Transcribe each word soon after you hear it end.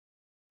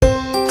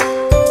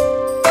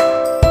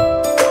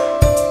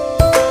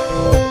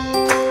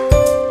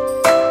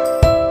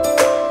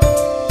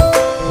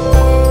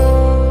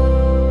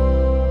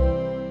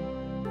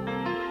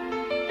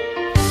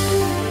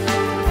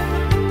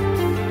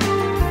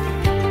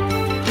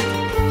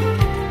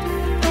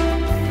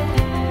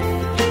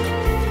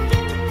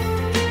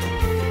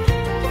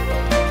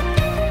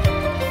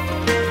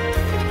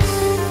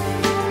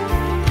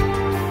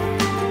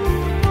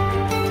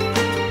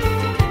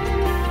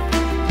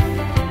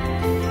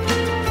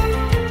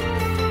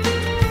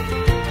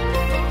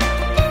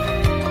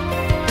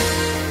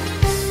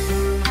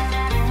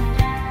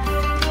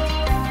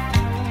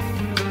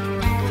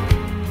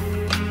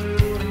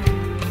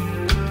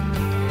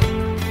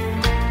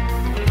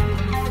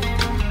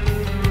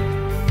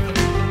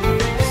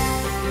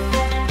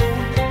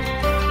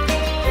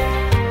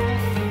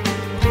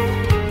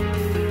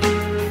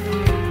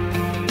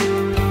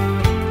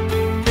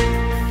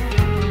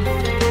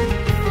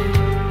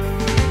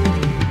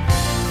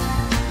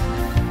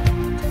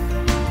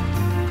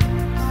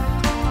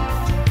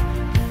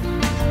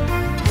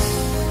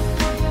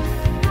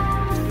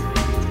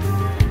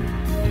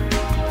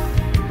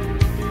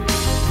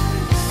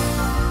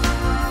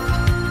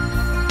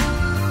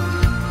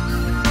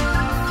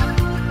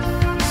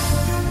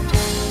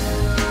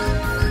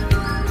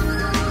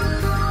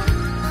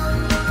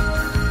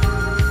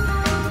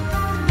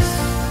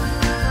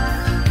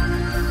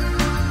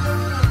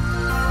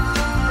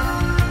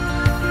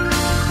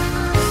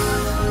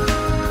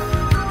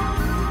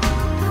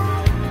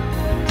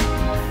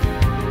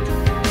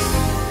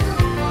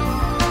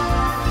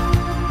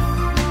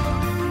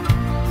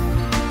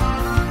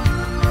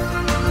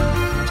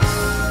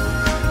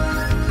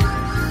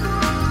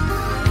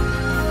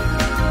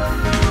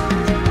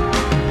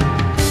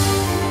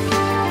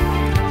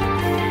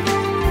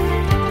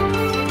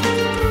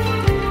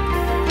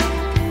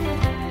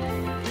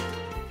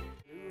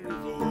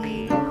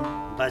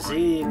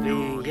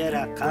نصیبی یه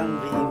رقم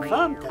بیم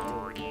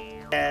فهمتتون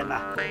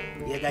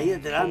یه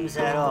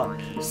درمزه را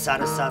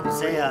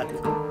سرسبزهت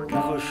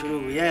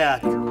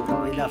خوشرویت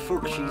و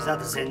فوق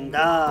چیزت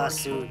زنده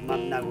سود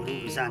من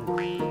نوروزن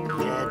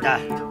یه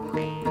دهت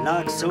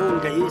لاک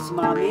سونگه اسم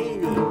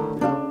امینی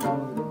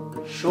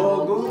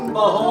شاگون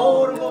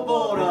بهار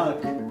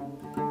مبارک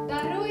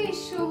در روی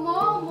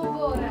شما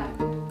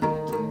مبارک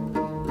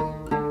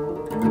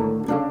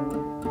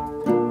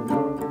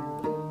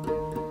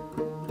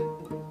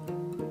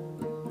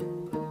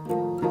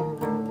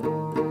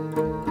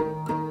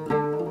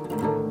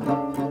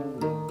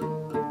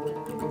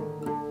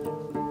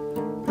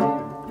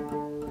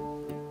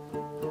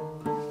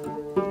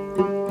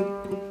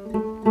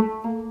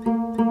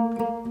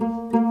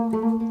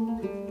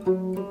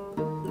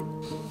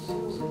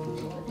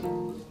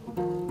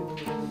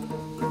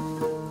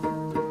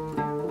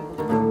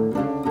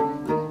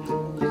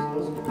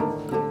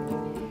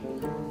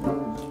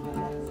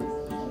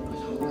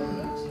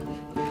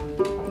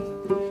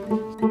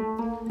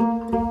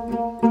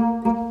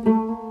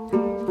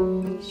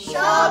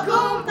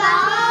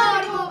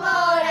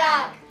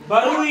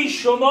برای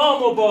شما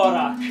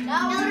مبارک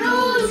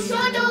نوروز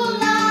شد و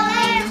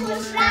لاله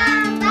خوش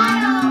رنگ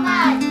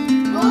برآمد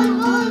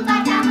بلبل به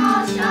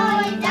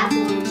تماشای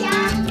دفون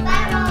چنگ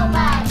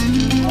برآمد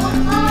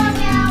مرغان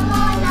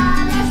هوا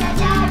لاله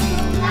شجر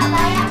جمله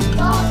به یک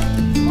بار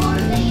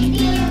مرغی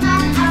دل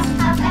من از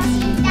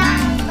قفسی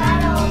تنگ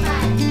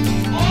برآمد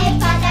ای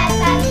پدر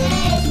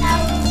سرزشت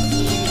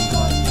نوروزی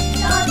کن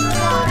تا تو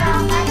را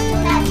رحمت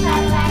کند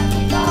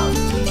پروردگار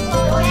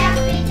باید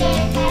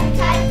بده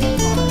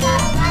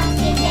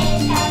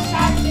هر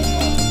قلبی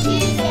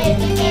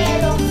چیزی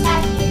که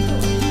رخصت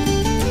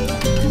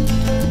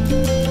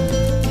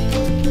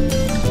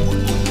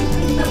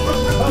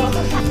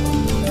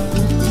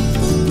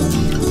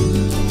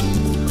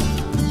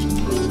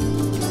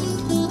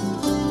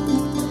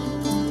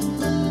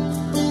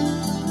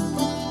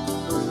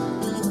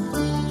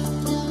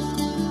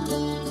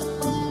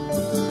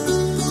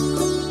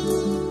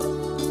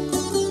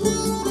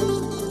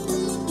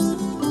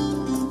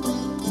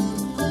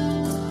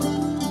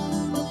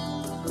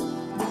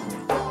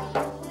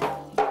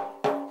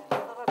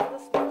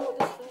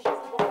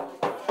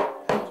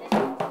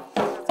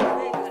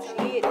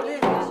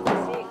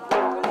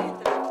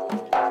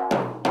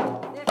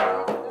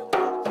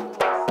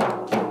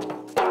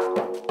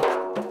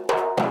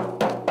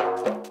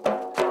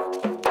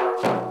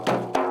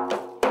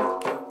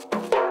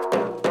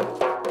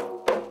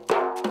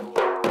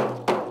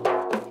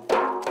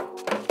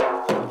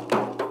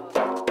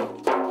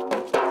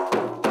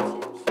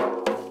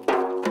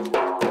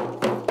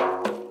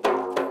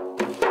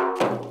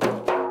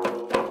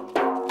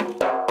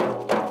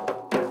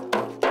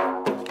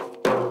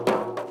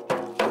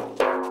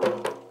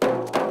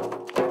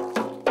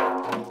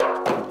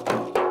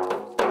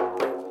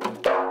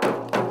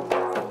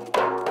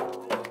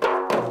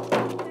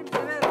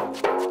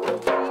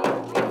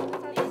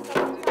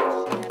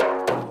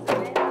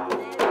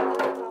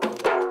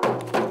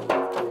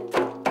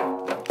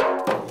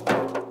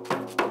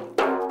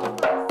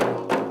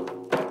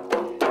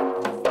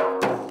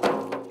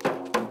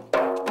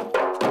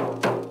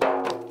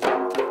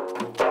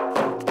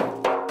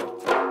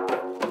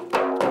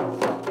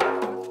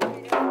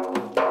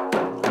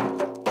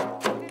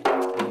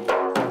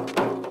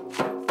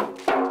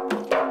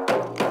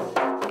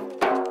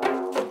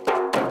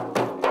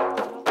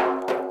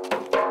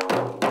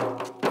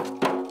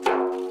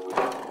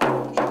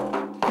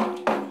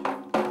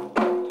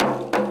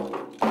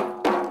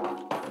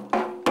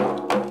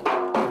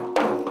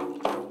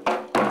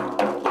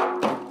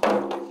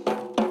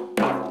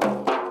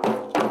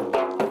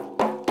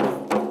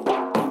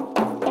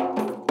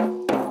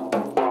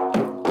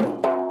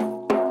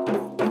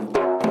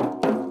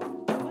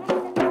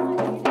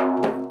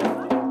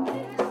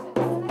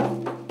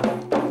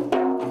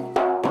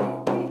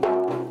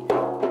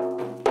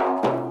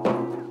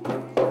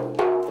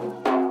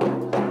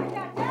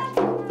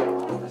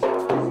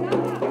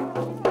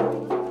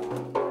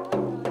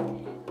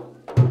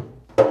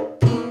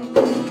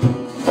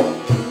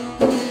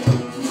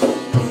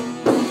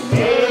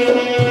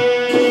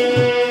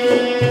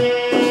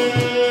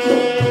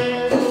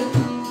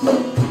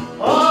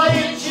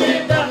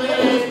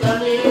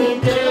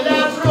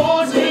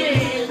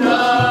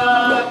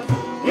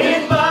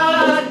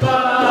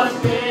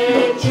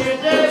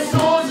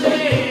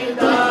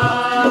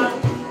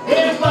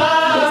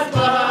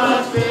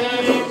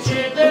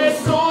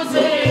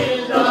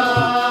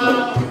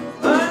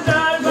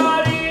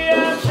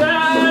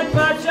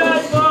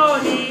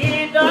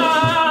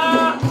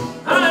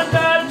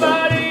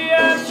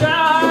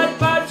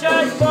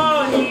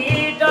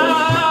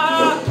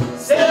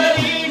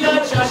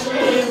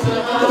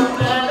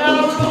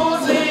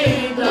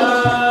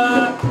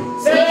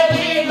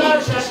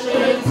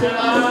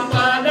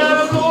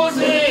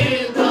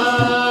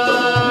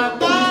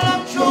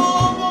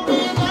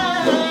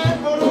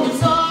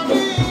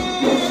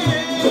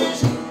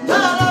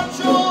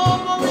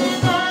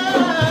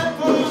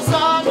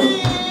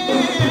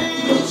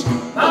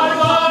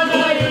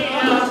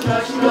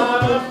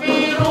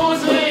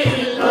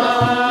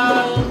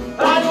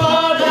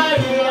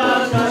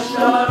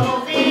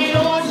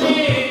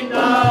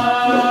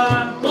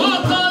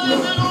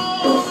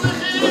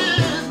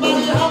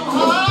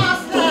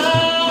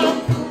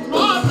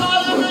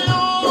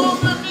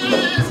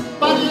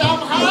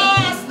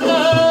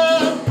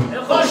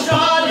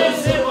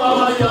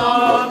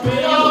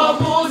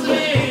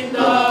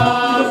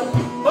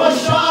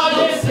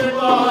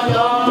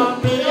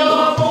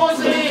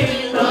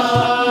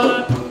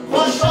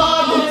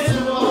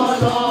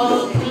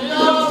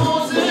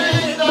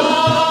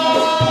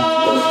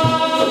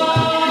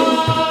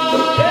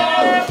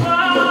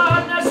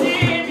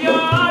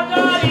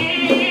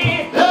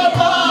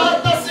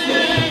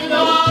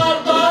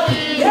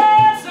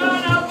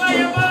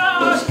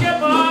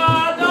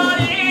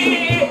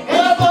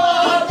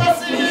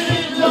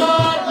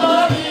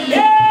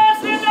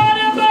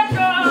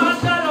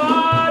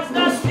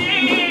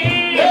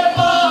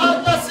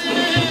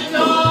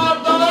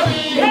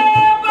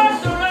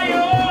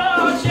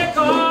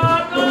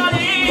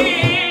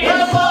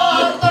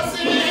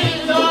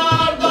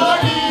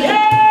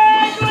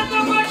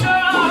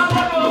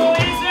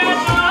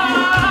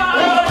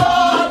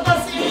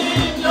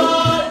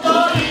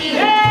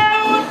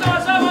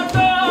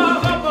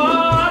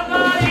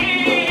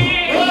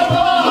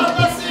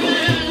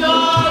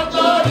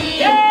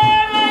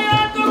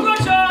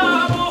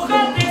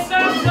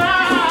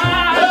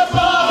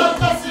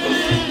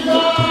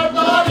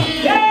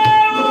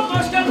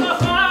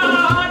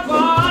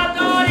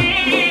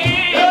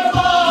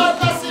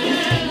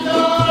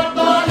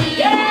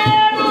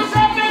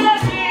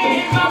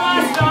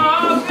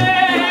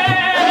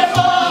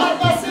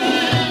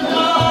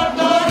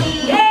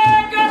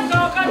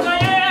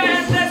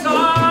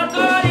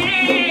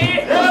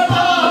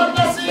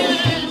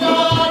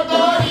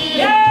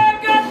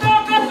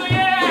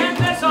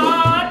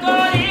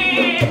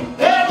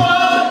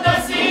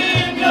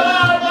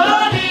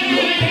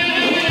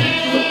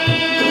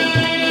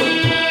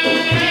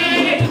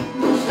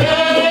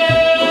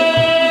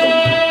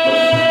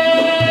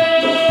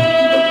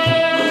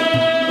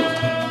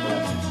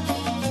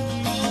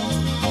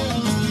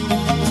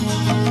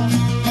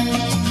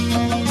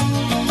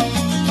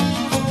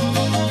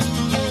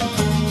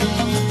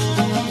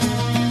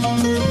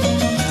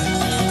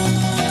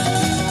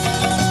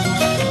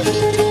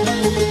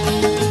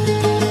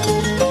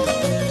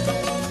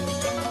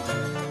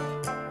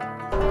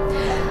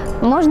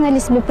Можно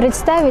ли себе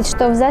представить,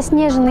 что в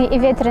заснеженной и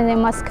ветреной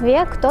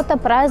Москве кто-то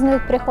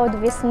празднует приход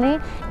весны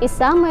и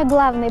самый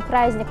главный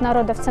праздник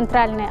народов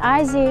Центральной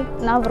Азии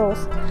 – Навруз?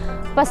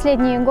 В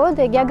последние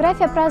годы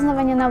география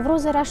празднования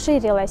Навруза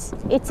расширилась,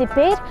 и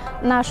теперь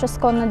наш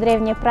исконно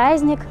древний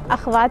праздник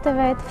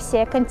охватывает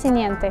все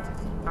континенты.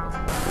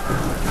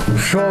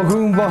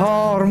 Шогун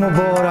Бахар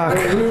Мубарак.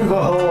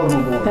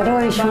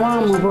 Барои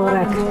шумо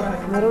мубарак.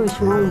 Барои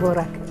шумо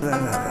мубарак.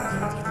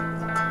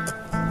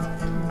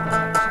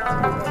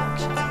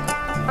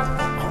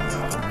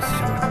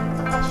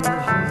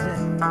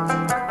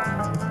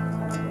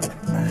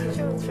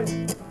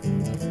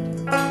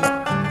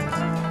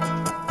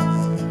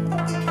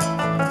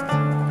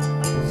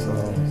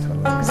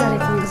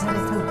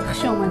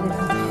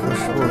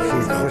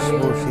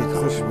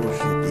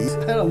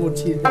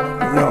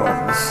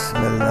 بسم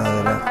الله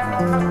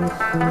الرحمن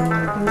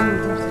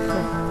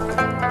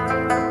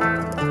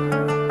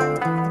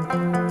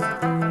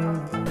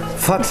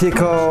فتح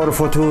کار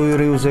فتوی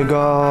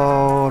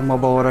روزگار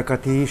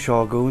مبارکتی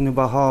شاگون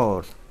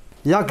بهار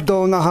یک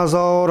دانه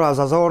هزار از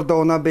هزار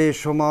دانه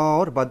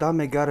بیشمار به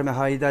دم گرم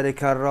حیدر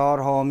کرار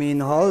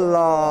حامین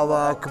الله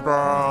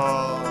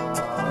اکبر.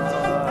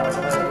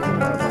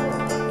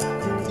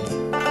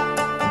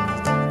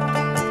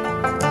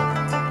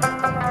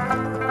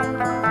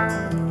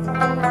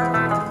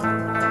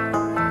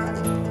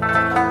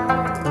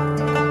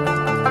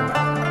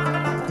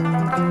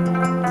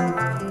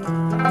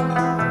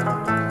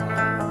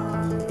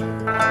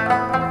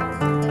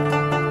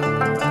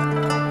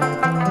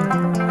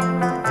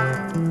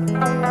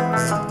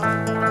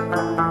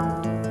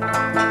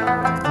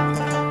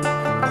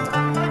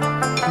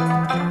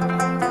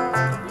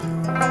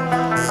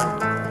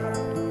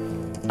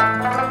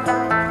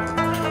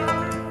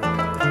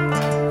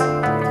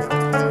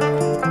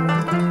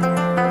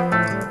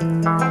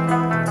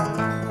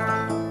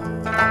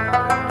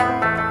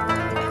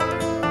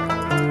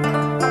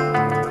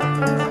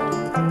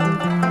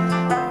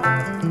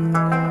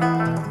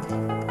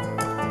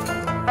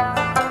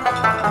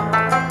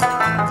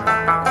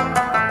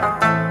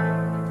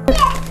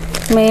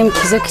 مایم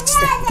چیزا که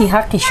دی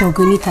حقی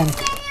شوگونی تره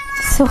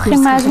سوخی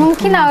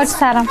ممکن اوج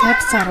سرم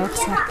اکثر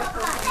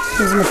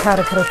بزم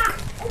تاره کرد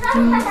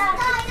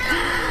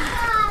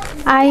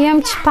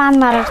ایم چپن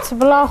مرد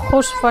بلا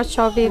خوش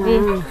باشا بیبی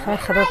خیلی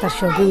خدا تا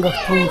شوگون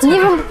گفت پونت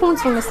نیوم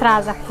پونت و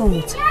مسرازه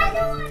پونت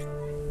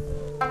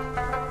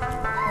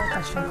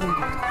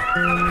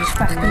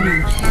خوشبختی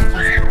نمیشه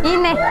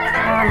اینه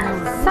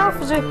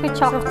صاف جوی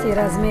خوچا صاف تیر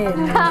از میر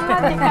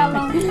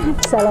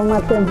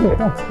سلامت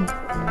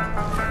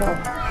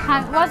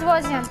واز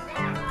وازیان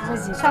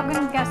وزیر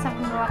شاگون گرسم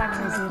مبارک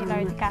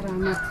گلای دیگر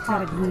رحمت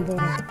خرق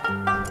مبارک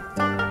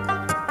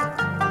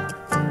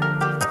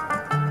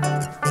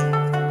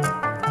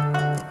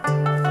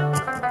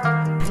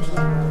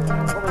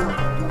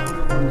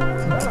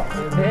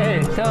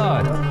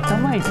تاد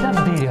تمای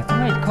سب دیره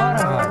تمای کار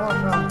آقا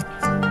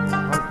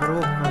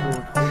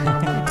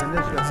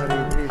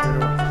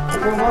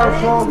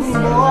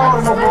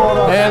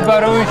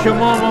برای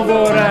شما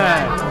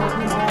مبارک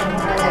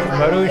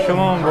برای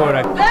شما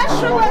مبارک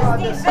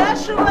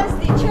Zašto vas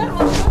di,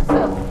 červo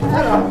šuco?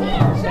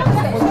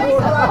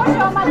 Hoš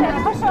omade,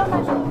 hoš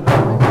omade.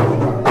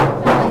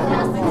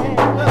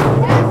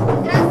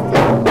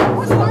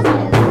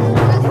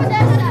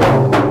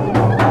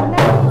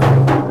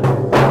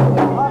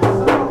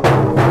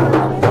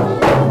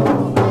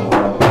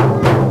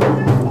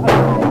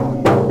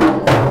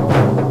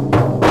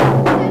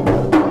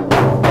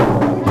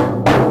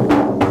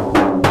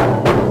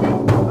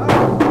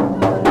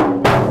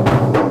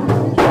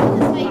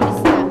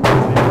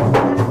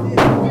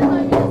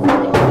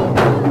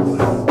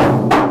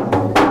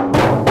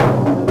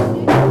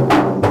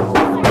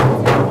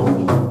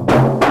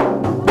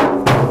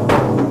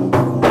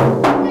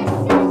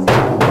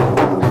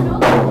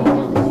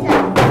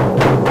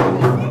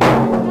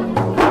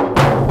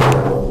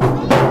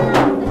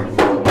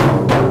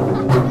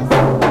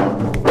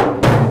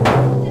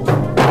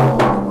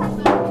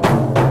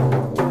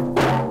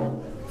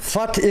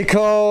 فتح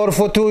کار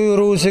فتوی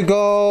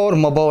روزگار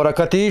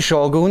مبارکتی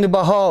شاگون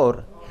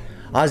بهار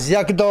از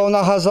یک دانه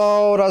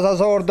هزار از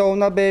هزار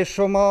دانه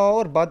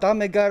بیشمار به دم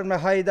گرم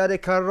حیدر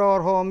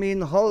کرار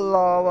حامین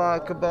الله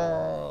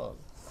اکبر.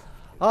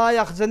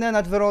 یک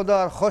زنینت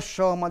برادر خوش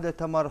آمده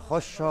تمر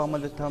خوش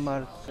آمده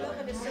تمر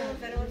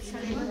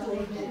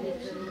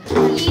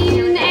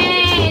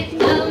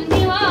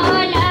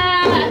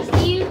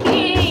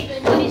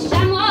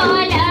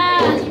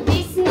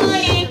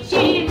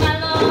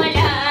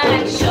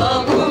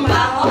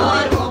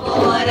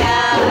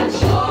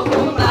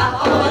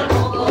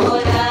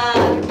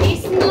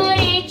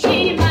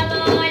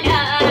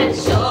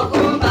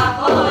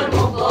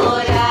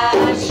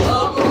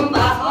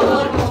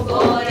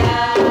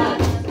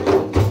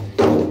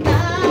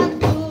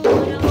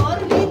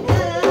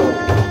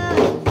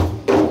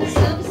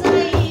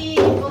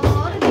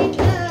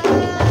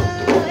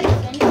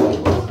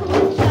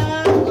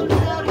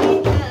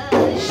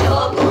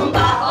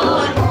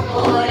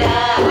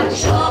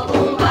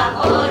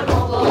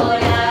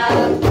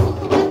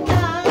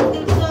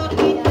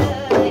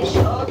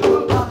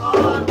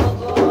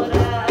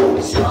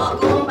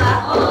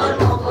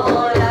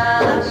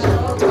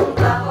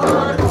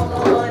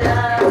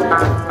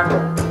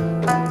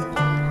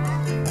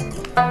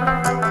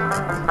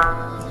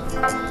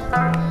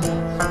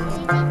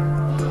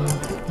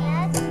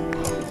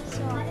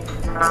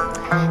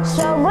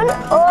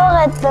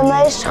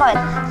اشغال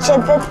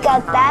شدت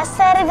کتا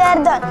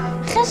سرگردان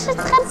خشت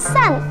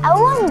خرسن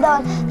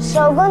اوامدان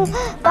شوگون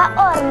با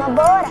آر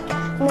مبارک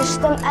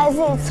مشتم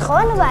عزیز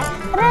خانوار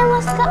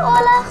رمز که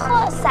اولا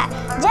خواسته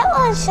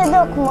جوان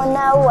شدوک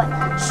منور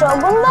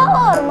شوگون با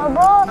آر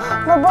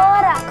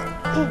مبارک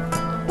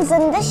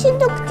زنده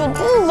شدوک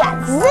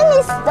تبیت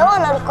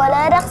زمستان الکل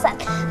رقصت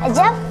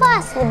عجب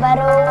فصل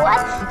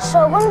بروت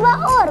شوگون با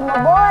آر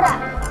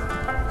مبارک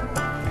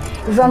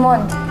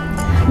Жамонд.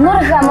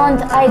 Нур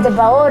жамонд айда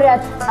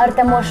баорят,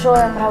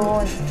 артамошоем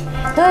равон.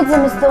 Тут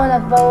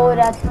заместонов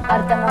баорят,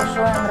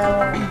 артамошоем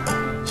равон.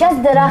 Час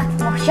дырахт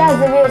мухша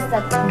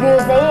завестат,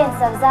 гюзаен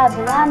савза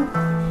билам,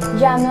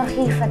 жам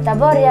нурхифа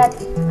таборят,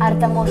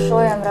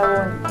 артамошоем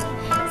равон.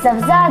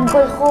 Савзат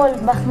гольхол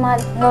бахмал,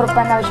 нур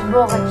панавш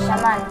богат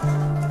шаман.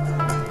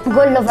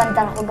 Голлован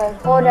тарху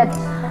гольхолят,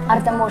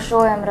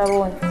 артамошоем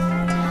равон.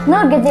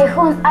 Нур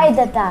гадейхун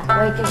айдата,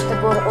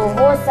 вайкиштагур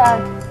огосат,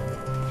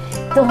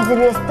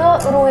 Тухзывесто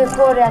руи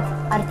корят,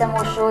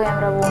 артамошоем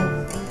равон.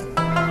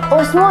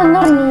 Осмон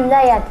нур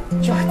нилаят,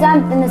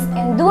 чухтам тыныс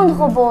эндун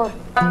хобор.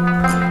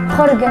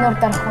 Хорге нур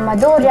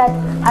тархумадорят,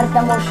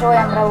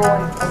 артамошоем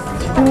равон.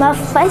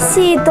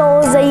 Нафаси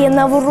тозаи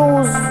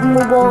Навруз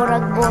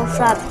муборак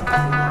бошад.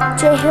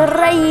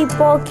 Чехраи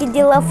поки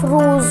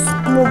дилафруз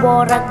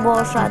муборак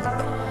бошад.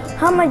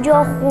 Ҳама ҷо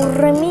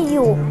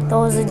хуррамию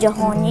този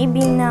ҷаҳонӣ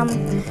бинам.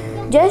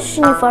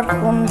 ҷашни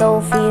фархундау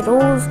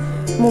фирӯз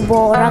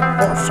муборак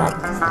бошад.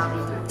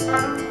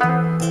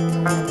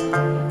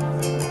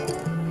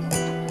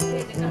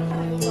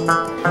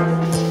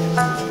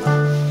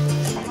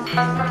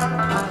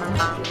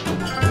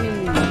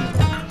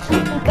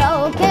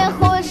 Галке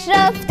хуш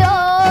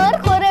рафтор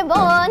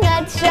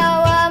қурбонат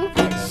шавам,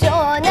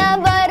 шона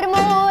бар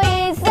мӯи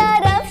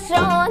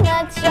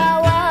зарафшонат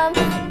шавам.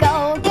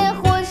 Галке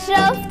хуш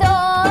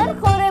рафтор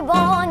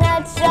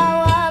қурбонат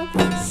шавам,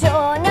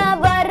 шона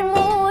бар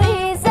мӯи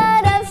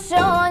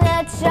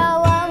зарафшонат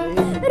шавам.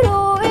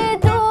 Рӯи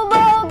ту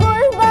бо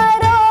гул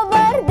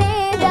баробар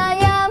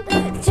дидаям,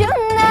 чун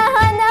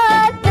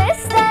наҳанат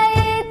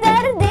пестаи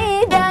тар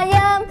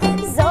дидаям.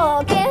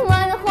 Зоки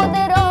ман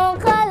худро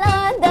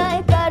қаландай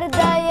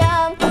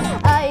кардаям,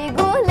 ай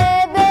гуле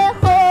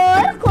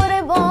бехор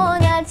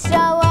қурбонат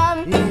шавам.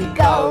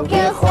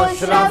 Галке хуш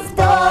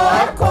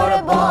рафтор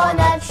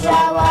қурбонат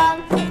шавам,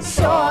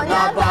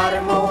 шона бар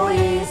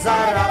мӯи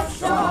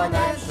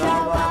зарафшонат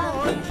шавам.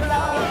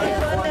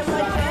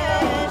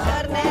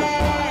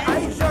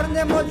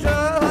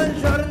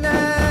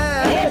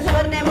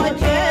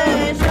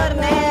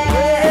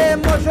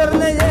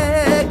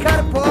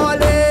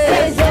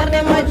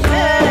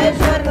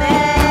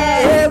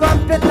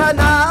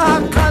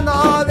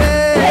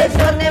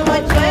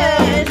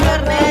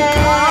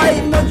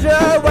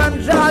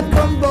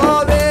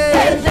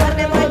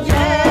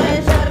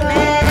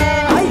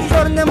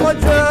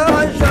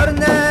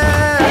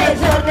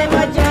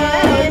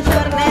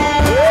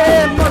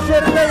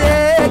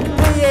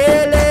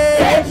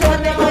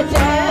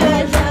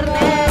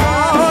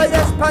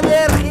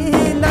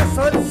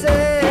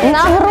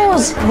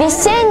 Навруз,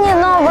 весенний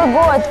Новый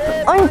год,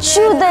 он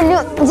чудо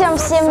людям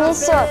всем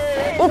несет,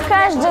 и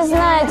каждый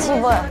знает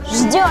его,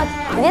 ждет,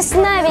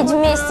 весна ведь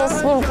вместе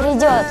с ним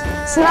придет.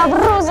 С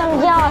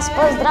Наврузом я вас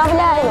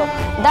поздравляю,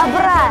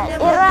 добра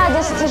и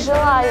радости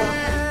желаю.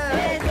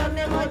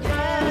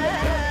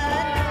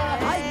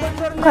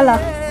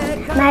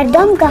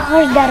 مردم که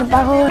خوش در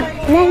بهار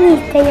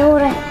نمی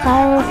تیور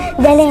قرار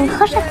دلین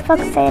خوشت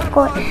فکر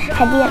کن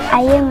هدیه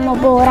ایام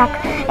مبارک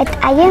ات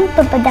ایام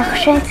تو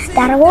بدخشن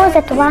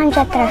دروازت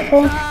وانجا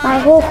ترخن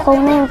مرغو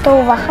خونیم تو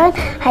وخن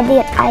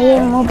هدیه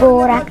ایام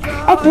مبارک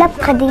ات لب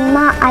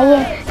قدیمه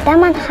ایام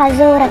دمن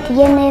خزورت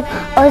یمیم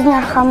از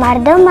نرخ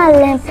مردم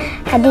علم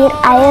هدیه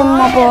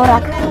ایام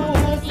مبارک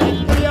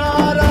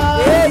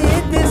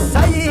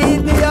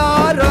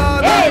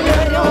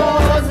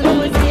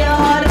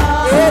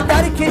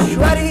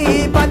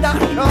کشوری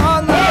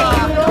بدخشان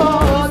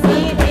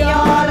امروزی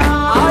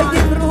دیاران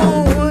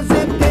امروز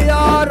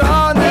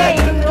دیاران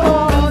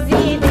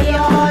امروزی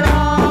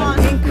دیاران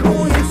این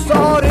کوی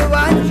سار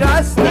ونج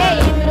است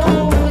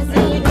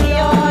امروزی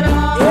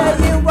دیاران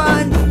این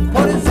ونج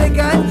پرز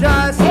گنج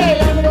است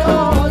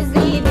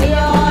امروزی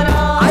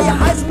دیاران ای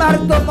از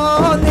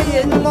مردمان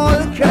این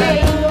ملک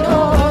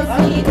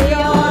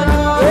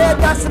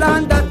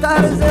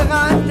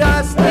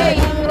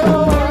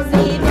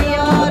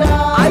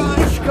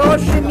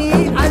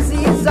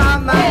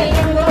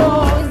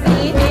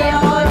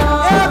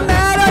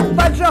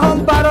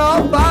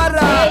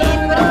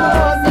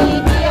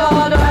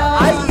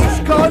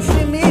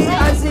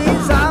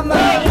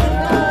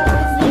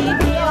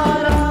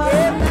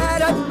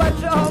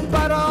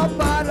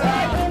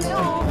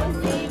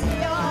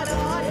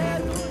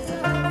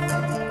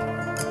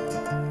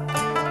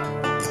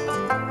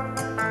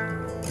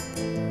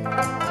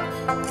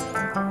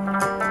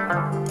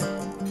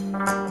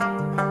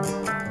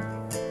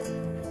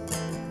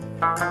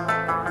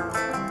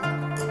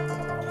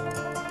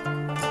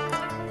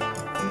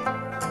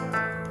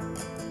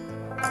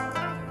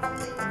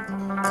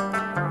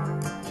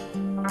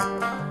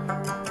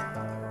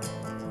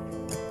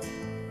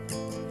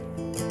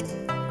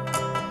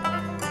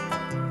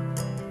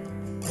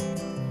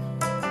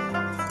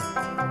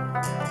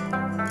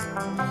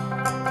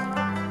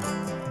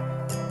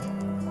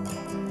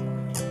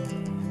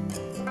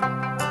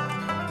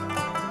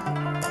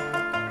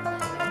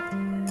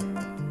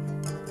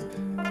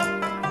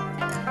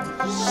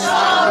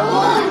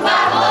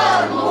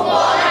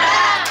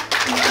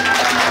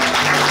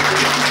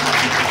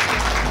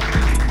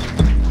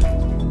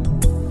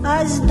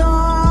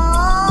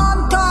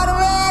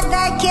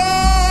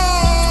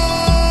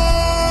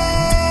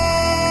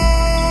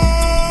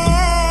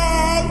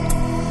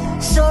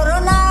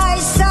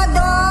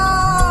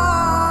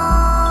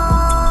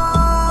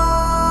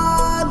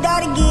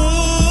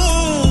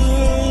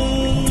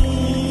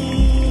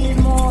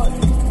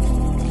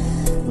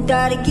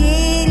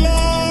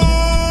درگیله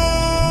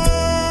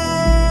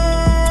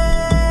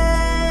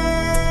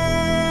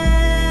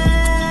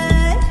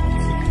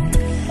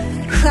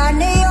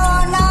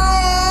خانیانه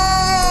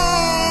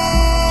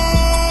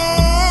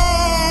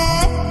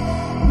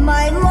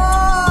مایمو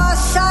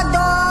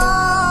صدا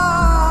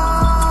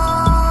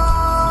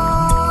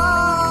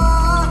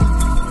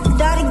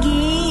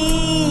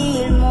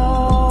درگیل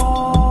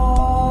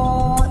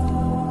مود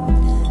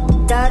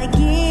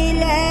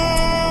درگیله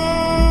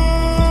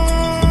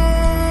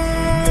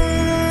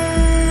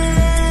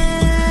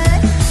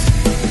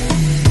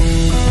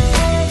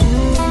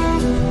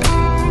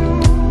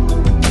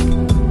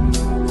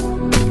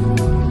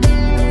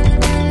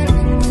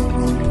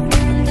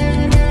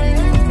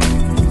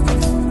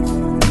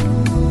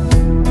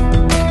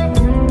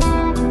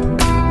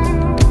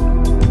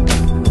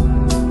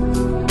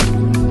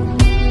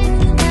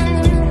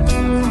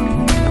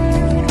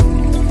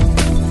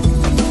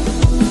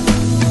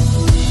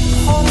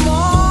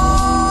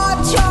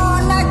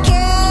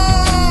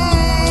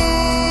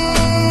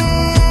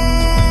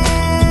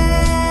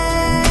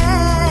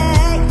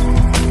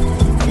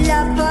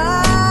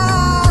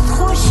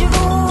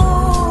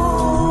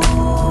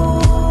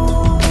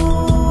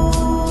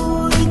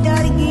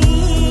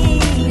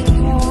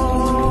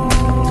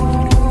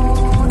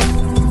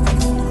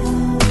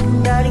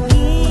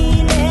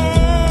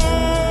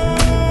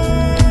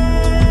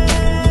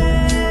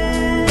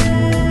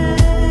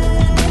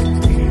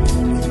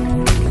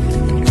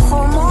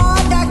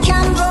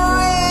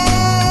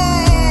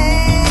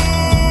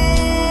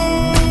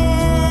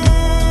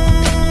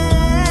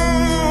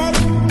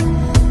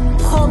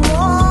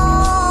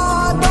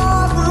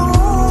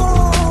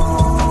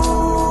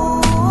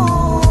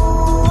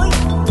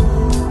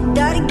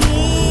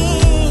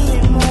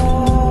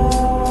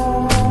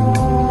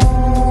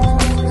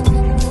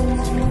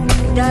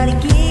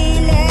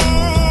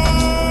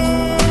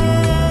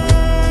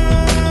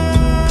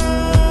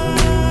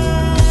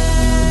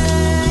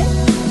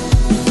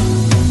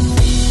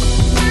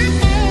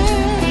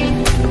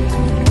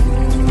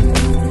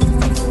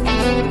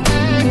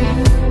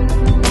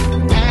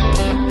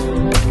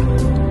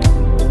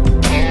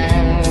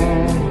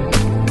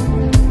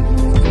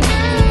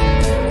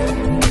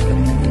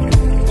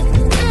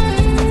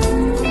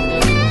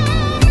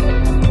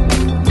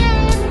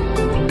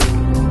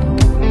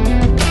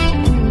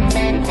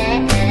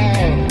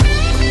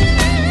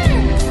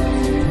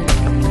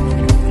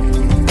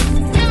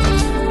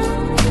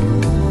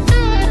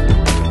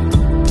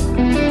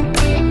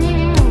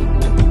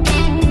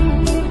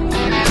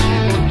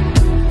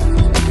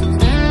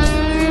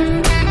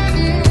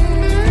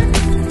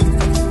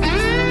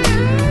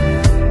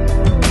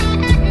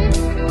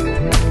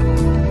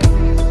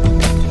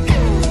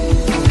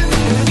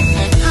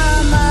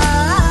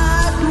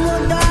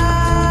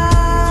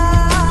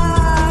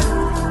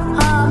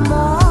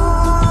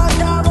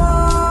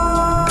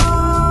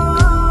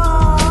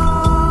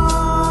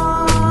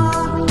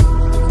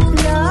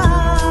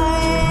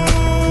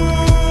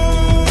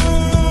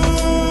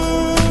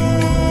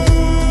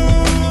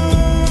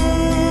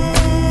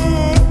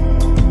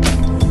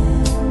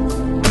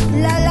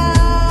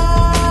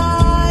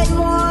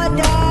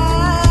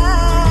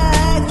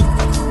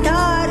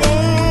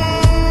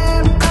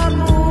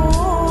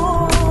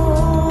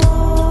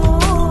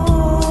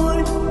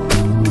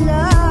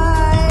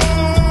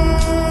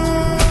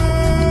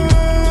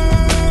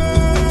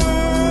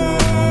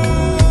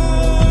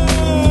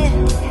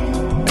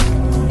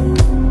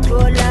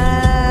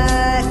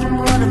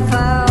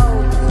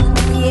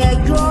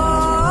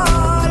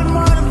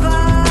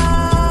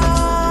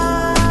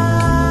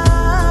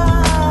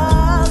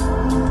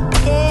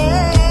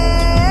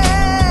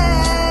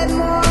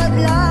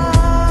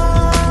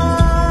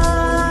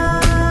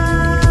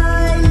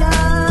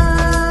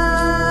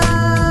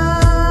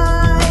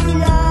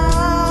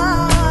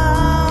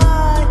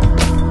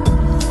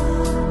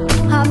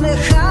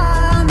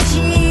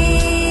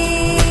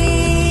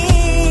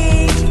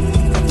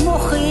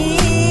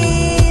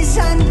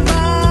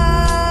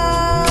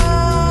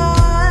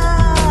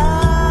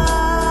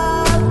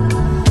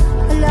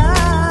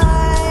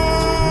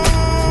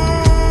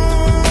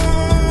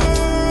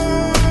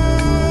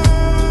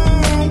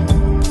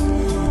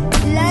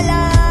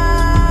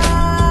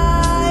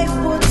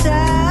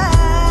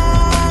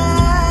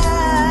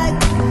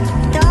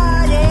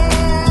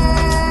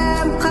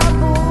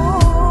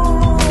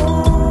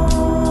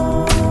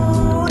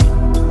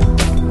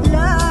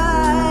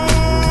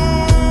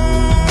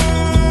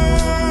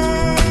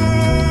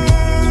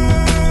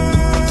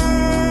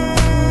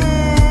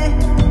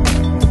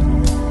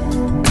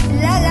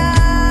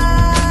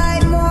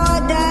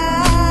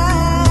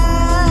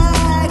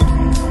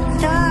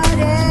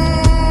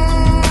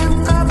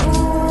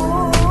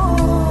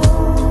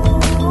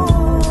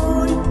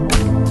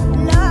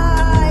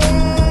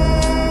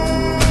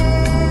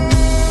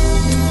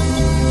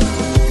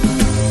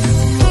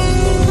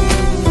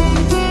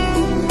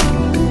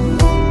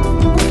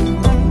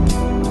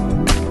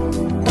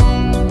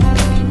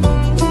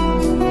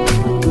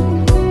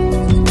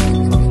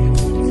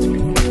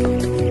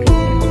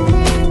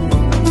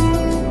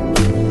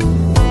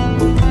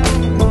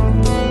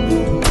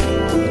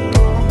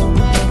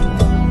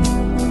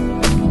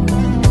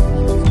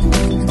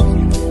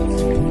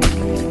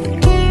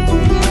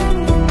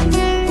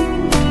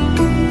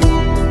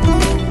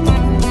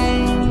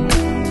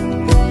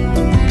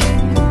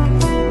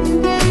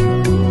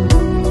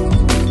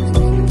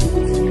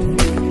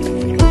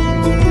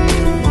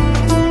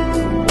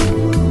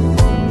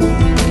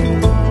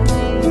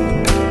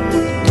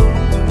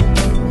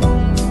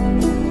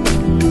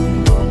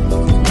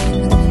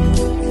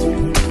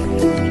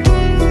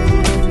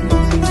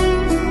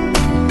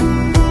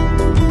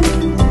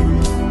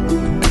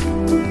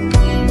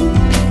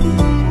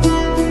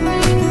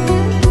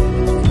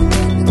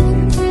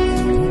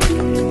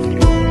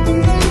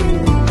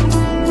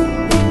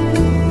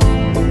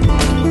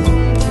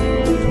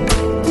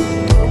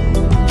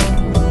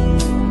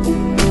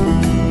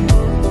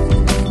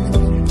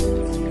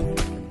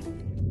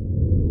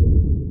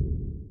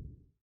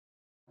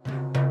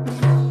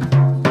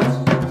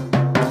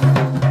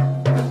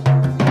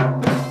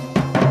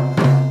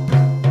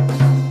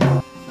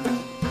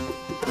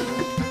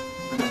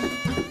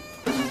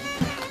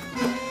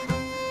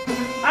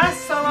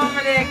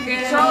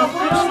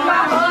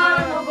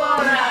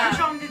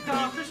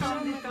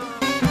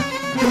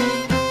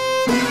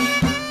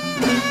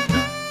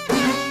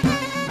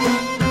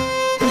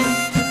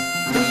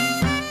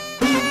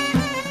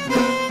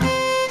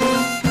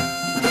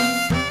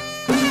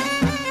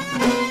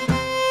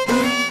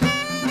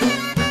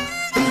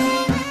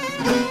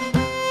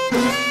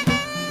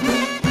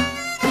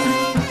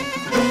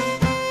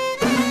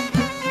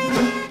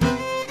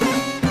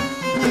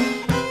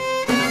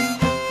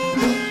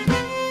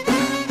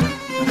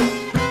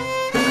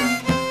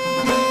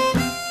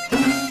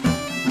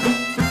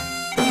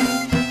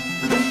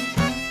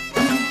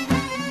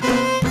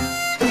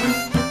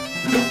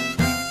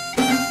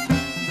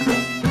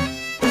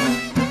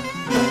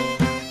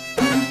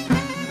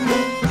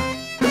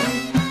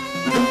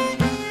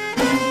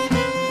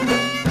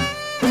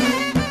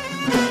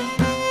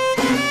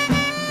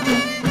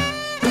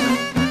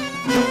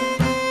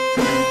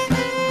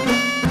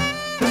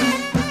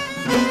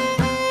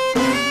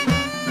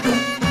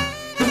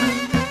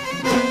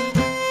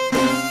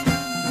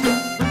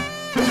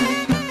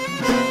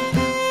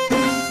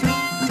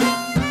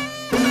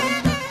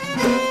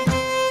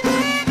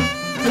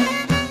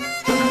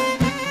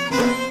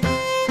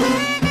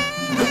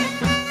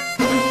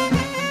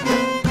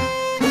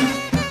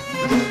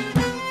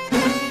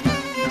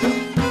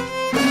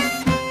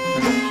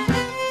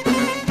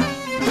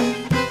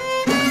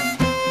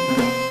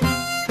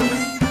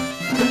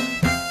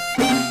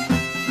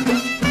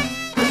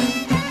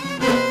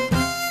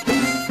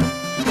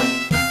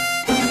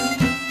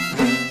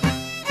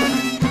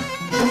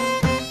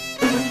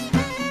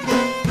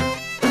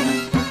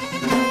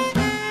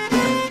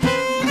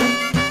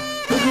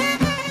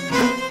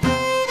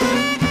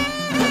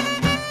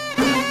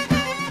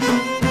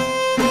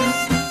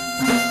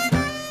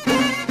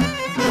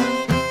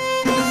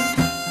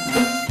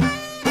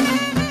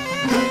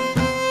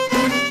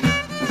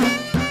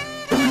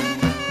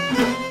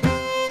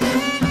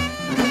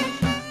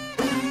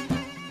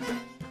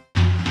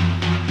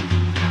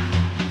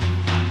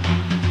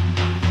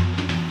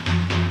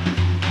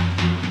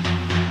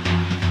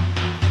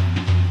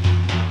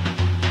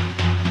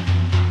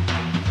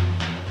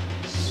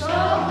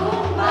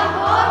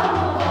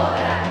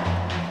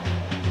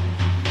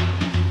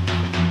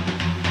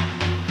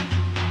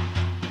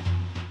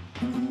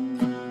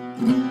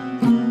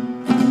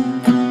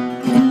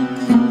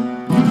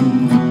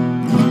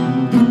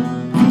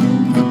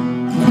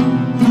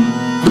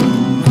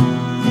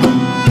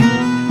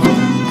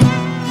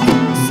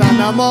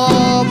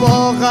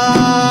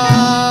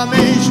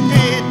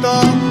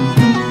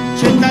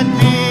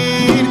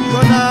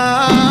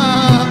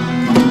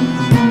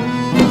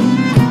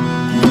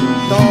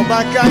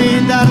فلکه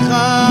در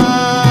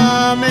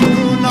خم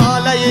تو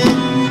ناله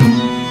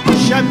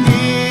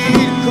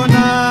شبگیر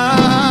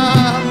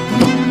کنم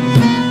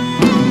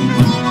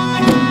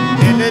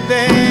دل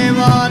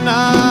دیوانه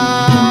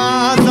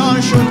از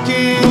آن شد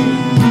که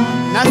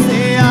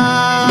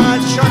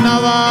نصیحت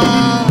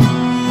شنوم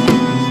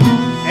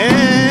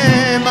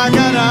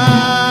مگر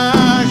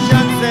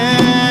شمس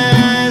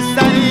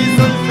سری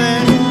زلف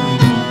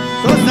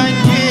تو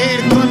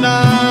زنجیر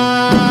کنم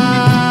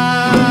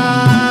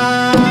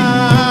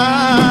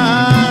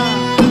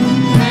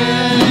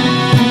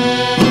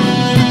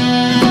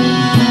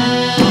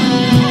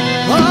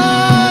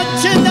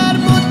چه در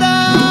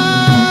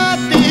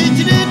مدت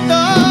هجری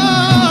تا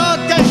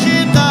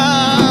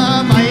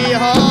کشیدم ای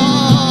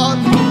حال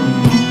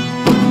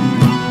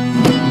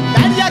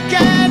در یک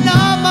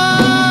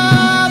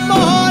نامم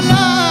محال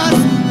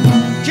است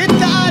که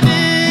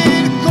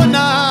تعریر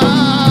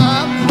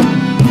کنم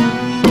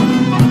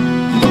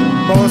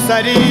با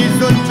سری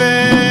زلف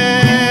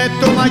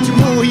تو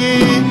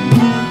مجموعی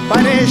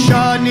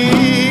پریشانی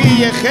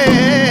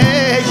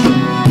خیش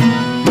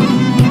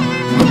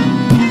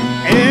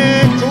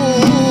ای کو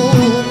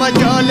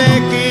مجاله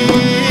کی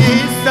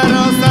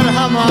سراسر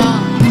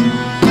هما